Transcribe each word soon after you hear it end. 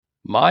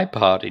My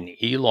part in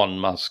Elon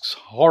Musk's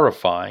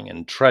horrifying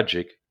and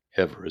tragic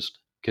Everest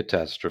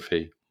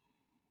catastrophe.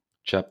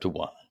 Chapter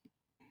 1.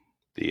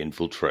 The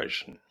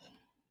Infiltration.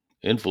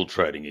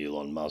 Infiltrating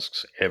Elon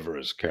Musk's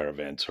Everest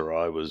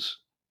caravanserai was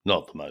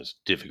not the most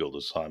difficult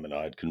assignment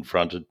I had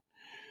confronted,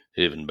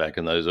 even back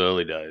in those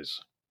early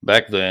days.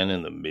 Back then,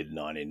 in the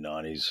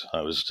mid-1990s,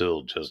 I was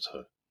still just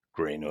a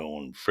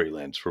greenhorn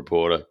freelance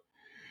reporter,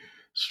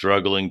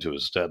 struggling to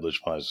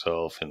establish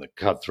myself in the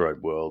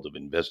cutthroat world of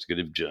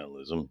investigative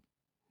journalism.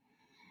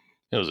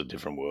 It was a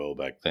different world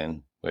back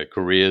then, where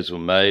careers were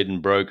made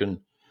and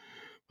broken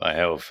by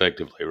how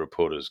effectively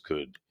reporters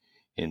could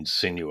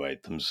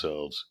insinuate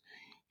themselves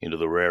into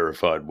the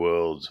rarefied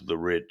worlds of the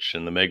rich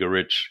and the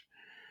mega-rich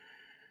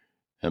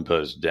and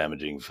post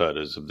damaging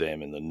photos of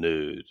them in the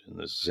nude and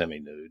the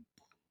semi-nude.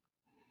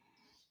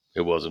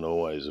 It wasn't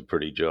always a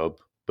pretty job,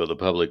 but the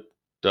public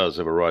does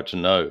have a right to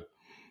know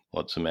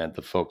what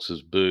Samantha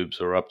Fox's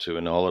boobs are up to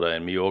in Holiday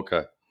in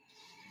Mallorca.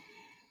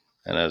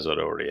 And as I'd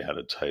already had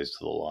a taste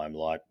of the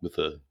limelight with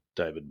the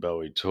David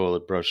Bowie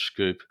toilet brush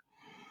scoop,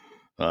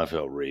 I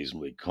felt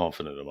reasonably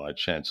confident of my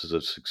chances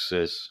of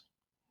success.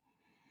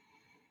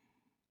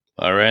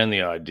 I ran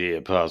the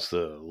idea past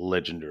the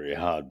legendary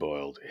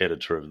hard-boiled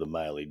editor of the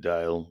Maily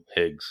Dale,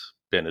 Eggs,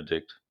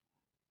 Benedict,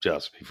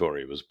 just before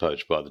he was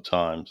poached by the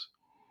Times,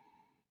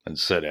 and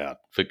set out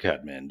for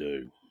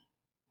Kathmandu.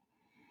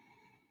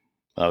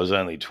 I was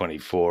only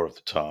 24 at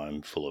the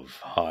time, full of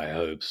high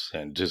hopes,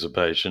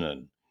 anticipation,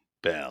 and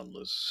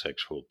boundless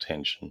sexual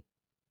tension.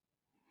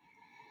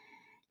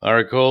 I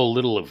recall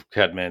little of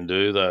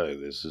Kathmandu, though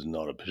this is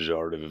not a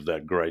pejorative of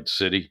that great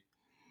city,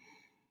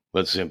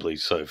 but simply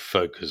so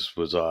focused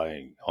was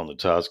I on the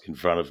task in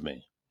front of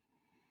me,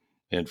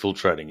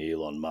 infiltrating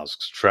Elon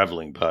Musk's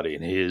travelling party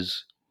and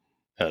his,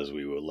 as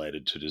we were later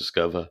to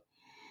discover,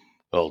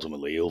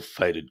 ultimately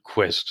ill-fated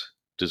quest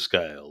to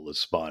scale the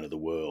spine of the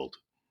world,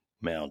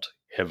 Mount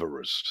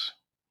Everest.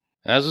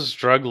 As a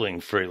struggling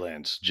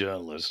freelance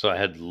journalist, I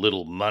had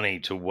little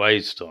money to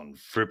waste on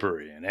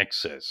frippery and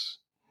excess,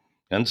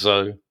 and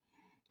so,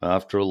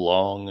 after a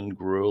long and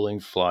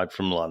grueling flight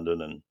from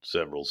London and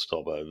several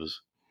stopovers,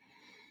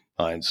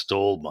 I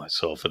installed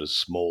myself at a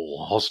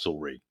small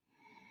hostelry,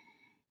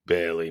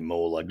 barely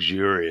more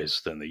luxurious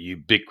than the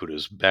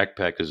ubiquitous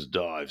backpackers'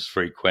 dives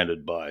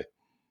frequented by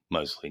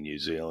mostly New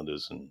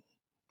Zealanders and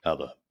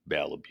other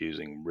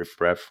bowel-abusing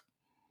riffraff.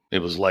 It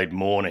was late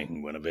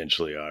morning when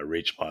eventually I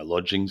reached my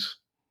lodgings.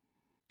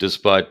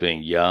 Despite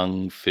being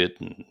young,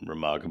 fit, and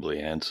remarkably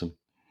handsome,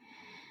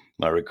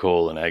 I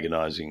recall an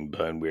agonizing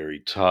bone-weary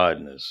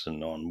tiredness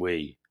and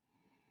ennui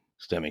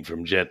stemming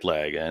from jet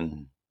lag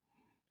and,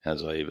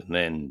 as I even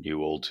then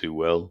knew all too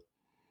well,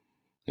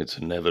 its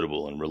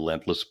inevitable and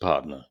relentless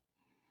partner,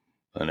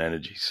 an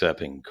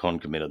energy-sapping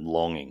concomitant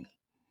longing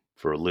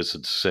for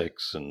illicit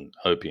sex and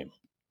opium.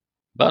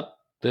 But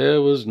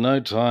there was no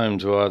time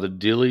to either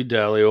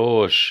dilly-dally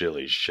or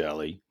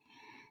shilly-shally.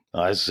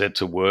 I set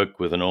to work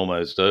with an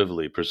almost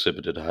overly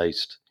precipitate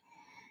haste,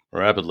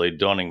 rapidly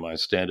donning my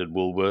standard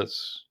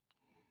Woolworths,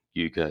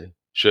 UK,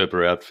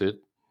 Sherpa outfit,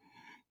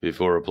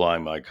 before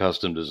applying my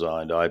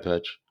custom-designed eye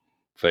patch,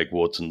 fake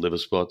warts and liver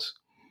spots,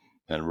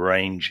 and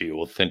rangy,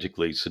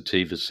 authentically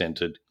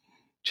sativa-scented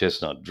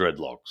chestnut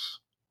dreadlocks.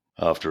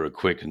 After a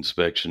quick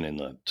inspection in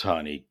the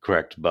tiny,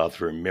 cracked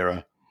bathroom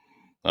mirror,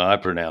 I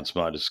pronounced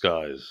my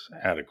disguise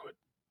adequate,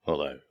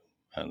 although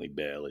only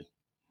barely.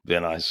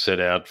 Then I set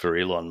out for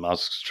Elon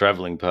Musk's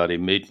travelling party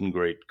meet and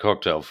greet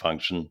cocktail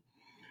function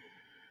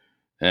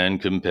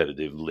and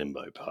competitive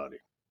limbo party.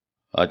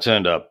 I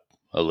turned up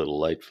a little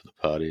late for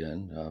the party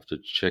and, after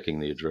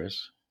checking the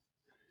address,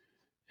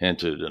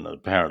 entered an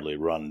apparently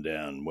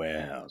run-down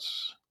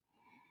warehouse.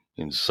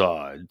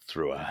 Inside,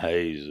 through a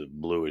haze of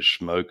bluish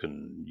smoke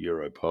and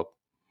Europop,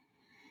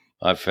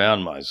 I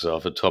found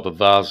myself atop a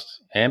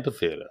vast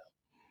amphitheatre.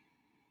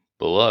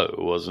 Below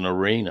was an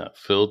arena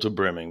filled to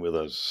brimming with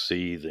a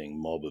seething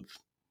mob of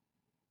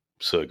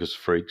circus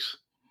freaks,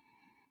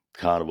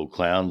 carnival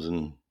clowns,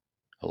 and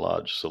a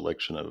large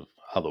selection of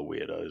other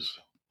weirdos.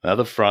 At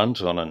the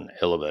front, on an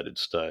elevated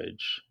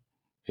stage,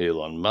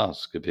 Elon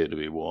Musk appeared to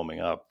be warming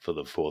up for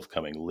the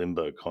forthcoming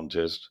limbo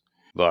contest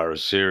via a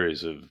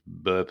series of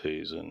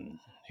burpees and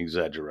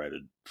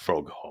exaggerated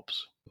frog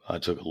hops. I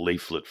took a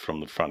leaflet from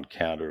the front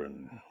counter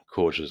and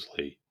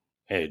cautiously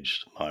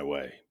edged my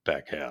way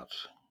back out.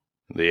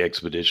 The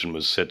expedition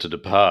was set to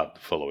depart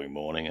the following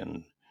morning,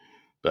 and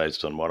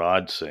based on what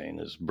I'd seen,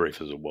 as brief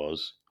as it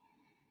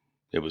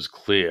was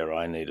clear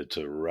I needed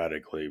to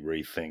radically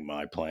rethink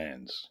my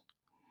plans.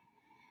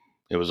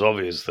 It was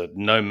obvious that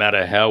no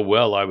matter how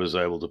well I was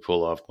able to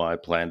pull off my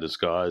planned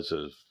disguise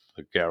as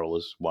a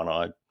garrulous,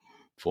 one-eyed,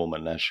 former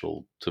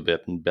national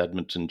Tibetan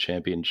badminton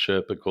champion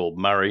Sherpa called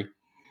Murray,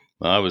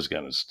 I was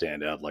going to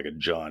stand out like a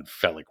giant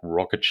phallic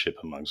rocket ship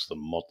amongst the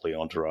motley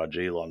entourage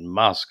Elon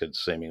Musk had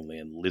seemingly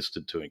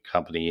enlisted to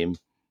accompany him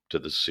to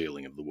the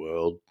ceiling of the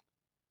world.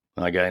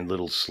 I gained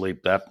little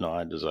sleep that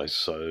night as I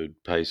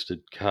sewed,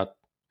 pasted, cut,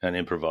 and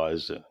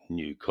improvised a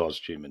new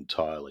costume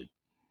entirely.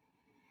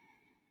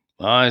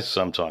 I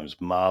sometimes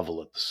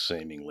marvel at the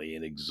seemingly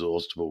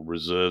inexhaustible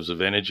reserves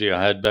of energy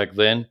I had back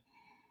then,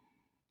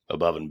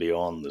 above and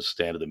beyond the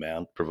standard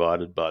amount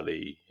provided by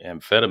the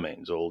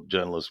amphetamines all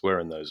journalists were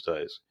in those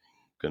days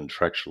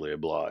contractually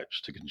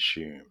obliged to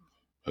consume.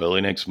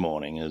 Early next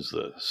morning, as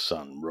the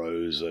sun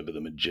rose over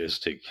the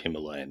majestic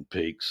Himalayan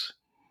peaks,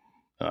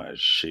 I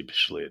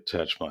sheepishly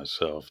attached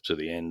myself to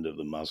the end of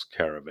the Musk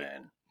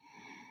caravan,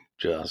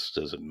 just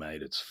as it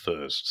made its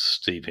first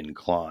steep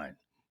incline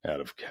out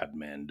of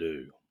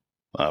Kathmandu.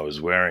 I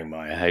was wearing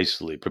my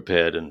hastily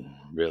prepared and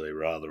really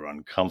rather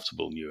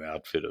uncomfortable new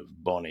outfit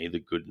of Bonnie, the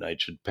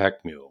good-natured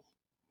pack mule,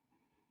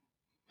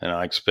 and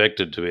I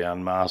expected to be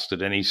unmasked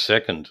at any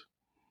second.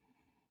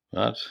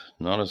 But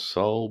not a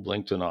soul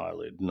blinked an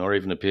eyelid, nor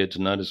even appeared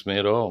to notice me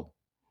at all.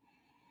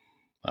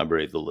 I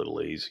breathed a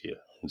little easier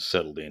and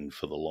settled in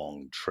for the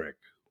long trek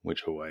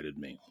which awaited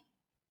me.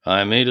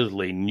 I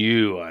immediately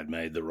knew I'd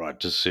made the right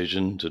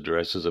decision to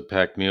dress as a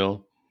pack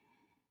mule,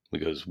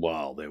 because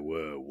while there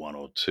were one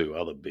or two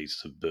other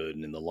beasts of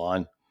burden in the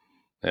line,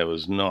 there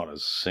was not a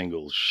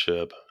single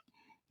Sherpa,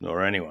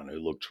 nor anyone who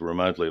looked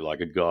remotely like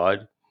a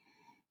guide,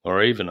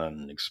 or even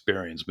an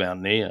experienced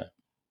mountaineer.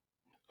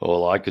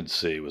 All I could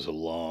see was a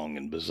long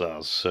and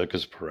bizarre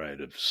circus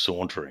parade of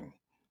sauntering,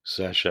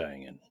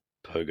 sashaying, and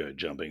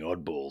pogo-jumping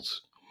oddballs,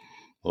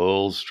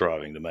 all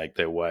striving to make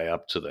their way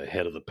up to the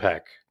head of the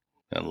pack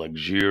and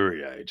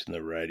luxuriate in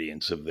the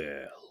radiance of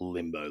their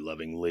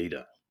limbo-loving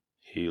leader,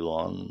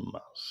 Elon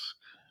Musk.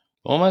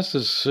 Almost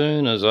as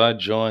soon as I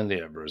joined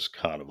the Everest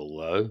Carnival,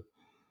 though,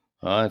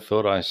 I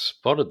thought I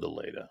spotted the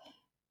leader.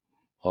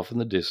 Off in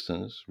the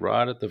distance,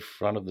 right at the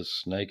front of the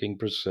snaking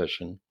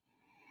procession,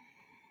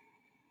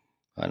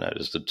 I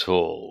noticed a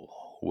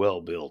tall,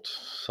 well-built,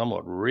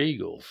 somewhat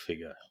regal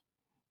figure,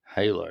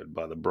 haloed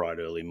by the bright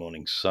early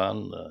morning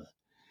sun, the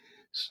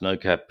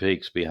snow-capped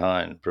peaks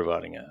behind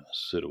providing a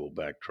suitable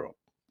backdrop.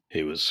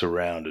 He was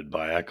surrounded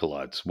by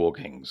acolytes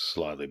walking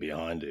slightly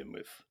behind him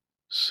with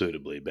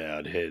suitably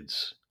bowed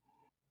heads.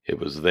 It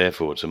was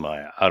therefore to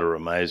my utter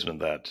amazement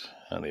that,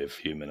 only a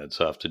few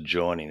minutes after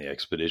joining the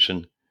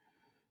expedition,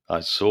 I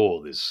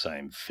saw this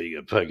same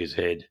figure poke his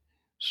head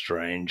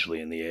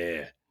strangely in the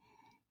air,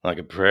 like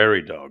a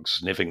prairie dog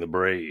sniffing the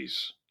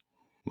breeze.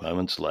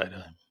 Moments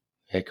later,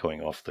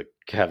 echoing off the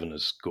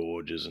cavernous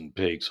gorges and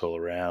peaks all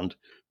around,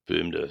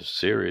 boomed a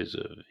series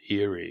of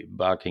eerie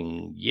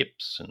barking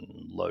yips and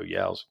low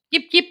yowls.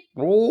 Yip, yip!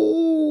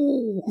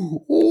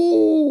 Oh!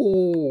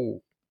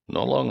 Oh!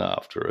 Not long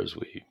after, as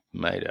we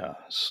made our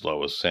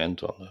slow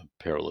ascent on the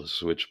perilous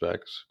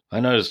switchbacks, I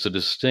noticed a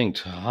distinct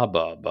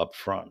hubbub up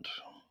front.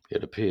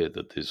 It appeared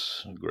that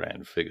this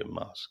grand figure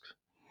Musk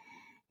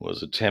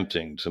was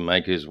attempting to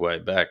make his way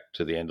back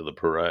to the end of the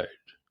parade.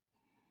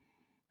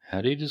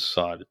 Had he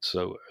decided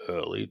so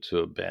early to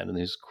abandon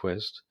his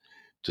quest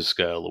to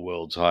scale the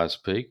world's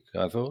highest peak,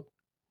 I thought?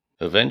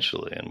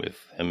 Eventually, and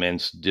with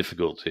immense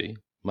difficulty,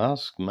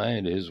 Musk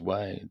made his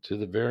way to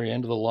the very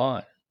end of the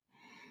line,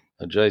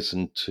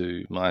 adjacent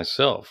to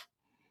myself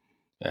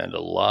and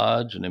a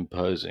large and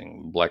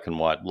imposing black and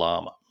white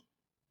llama.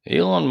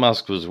 Elon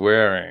Musk was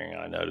wearing,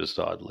 I noticed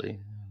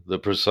oddly, the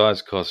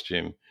precise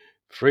costume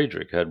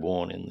Friedrich had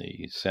worn in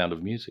The Sound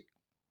of Music.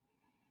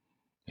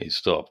 He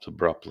stopped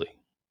abruptly,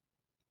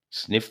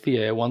 sniffed the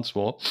air once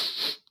more,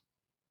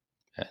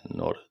 and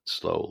nodded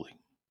slowly,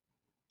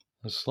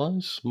 a slow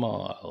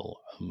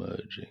smile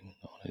emerging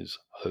on his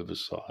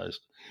oversized,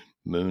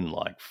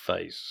 moon-like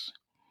face.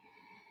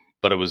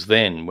 But it was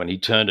then, when he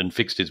turned and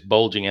fixed his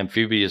bulging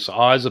amphibious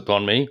eyes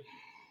upon me,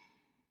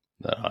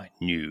 that I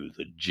knew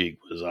the jig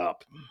was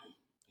up.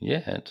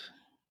 Yet,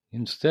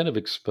 instead of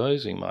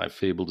exposing my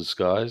feeble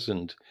disguise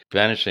and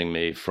banishing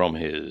me from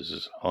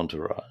his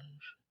entourage,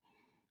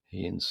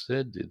 he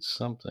instead did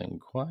something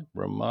quite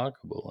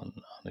remarkable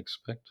and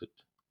unexpected.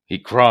 He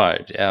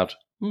cried out,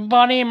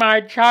 "Bonnie,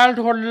 my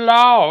childhood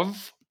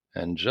love!"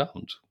 and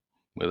jumped,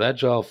 with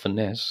agile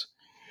finesse,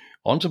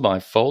 onto my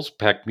false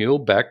pack mule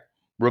back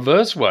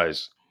reverse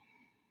ways.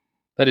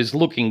 That is,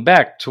 looking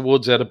back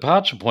towards our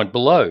departure point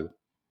below.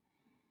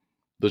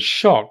 The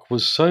shock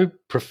was so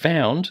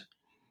profound,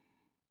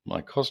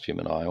 my costume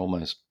and I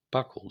almost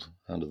buckled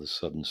under the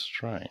sudden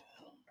strain.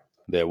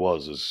 There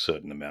was a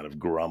certain amount of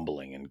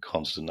grumbling and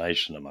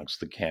consternation amongst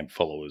the camp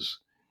followers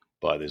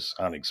by this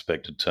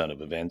unexpected turn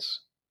of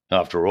events.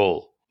 After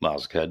all,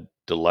 Musk had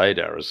delayed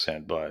our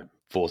ascent by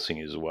forcing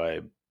his way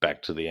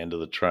back to the end of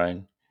the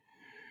train,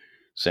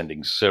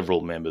 sending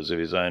several members of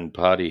his own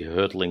party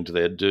hurtling to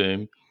their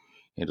doom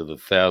into the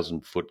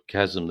 1,000-foot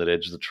chasm that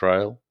edged the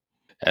trail.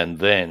 And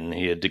then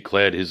he had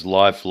declared his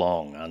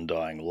lifelong,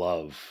 undying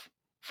love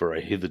for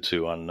a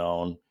hitherto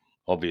unknown,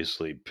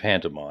 obviously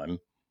pantomime,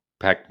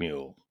 pack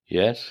mule.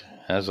 Yet,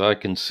 as I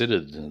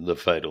considered the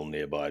fatal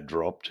nearby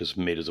drop just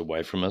meters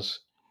away from us,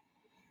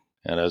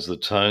 and as the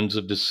tones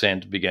of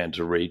descent began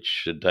to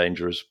reach a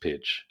dangerous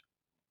pitch,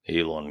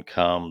 Elon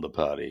calmed the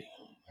party,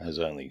 as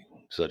only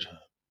such a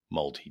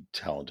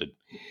multi-talented,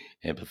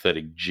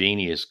 empathetic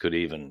genius could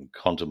even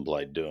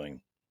contemplate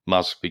doing.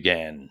 Musk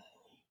began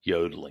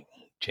yodeling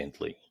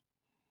gently.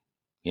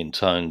 in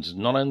tones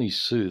not only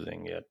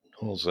soothing yet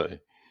also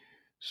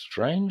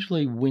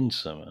strangely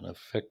winsome and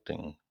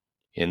affecting.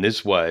 In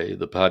this way,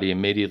 the party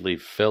immediately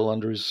fell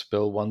under his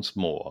spell once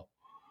more,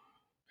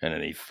 and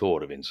any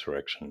thought of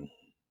insurrection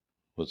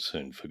was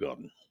soon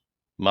forgotten.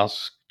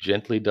 Musk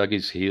gently dug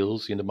his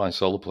heels into my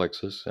solar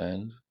plexus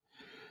and,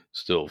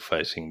 still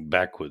facing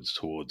backwards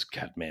towards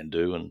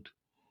Kathmandu and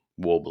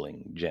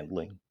warbling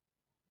gently,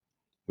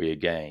 we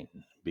again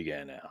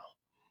began our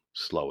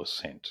slow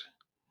ascent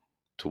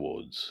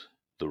towards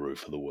the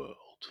roof of the world.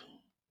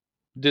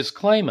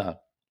 Disclaimer: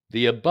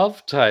 the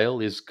above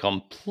tale is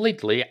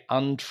completely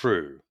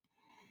untrue.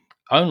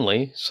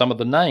 Only some of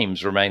the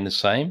names remain the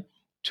same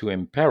to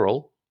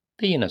imperil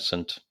the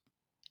innocent.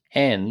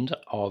 End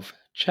of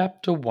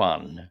Chapter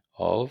 1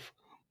 of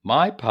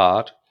my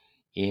part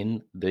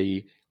in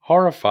the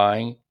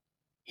horrifying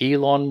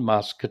Elon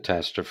Musk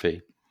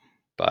catastrophe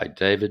by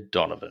David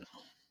Donovan.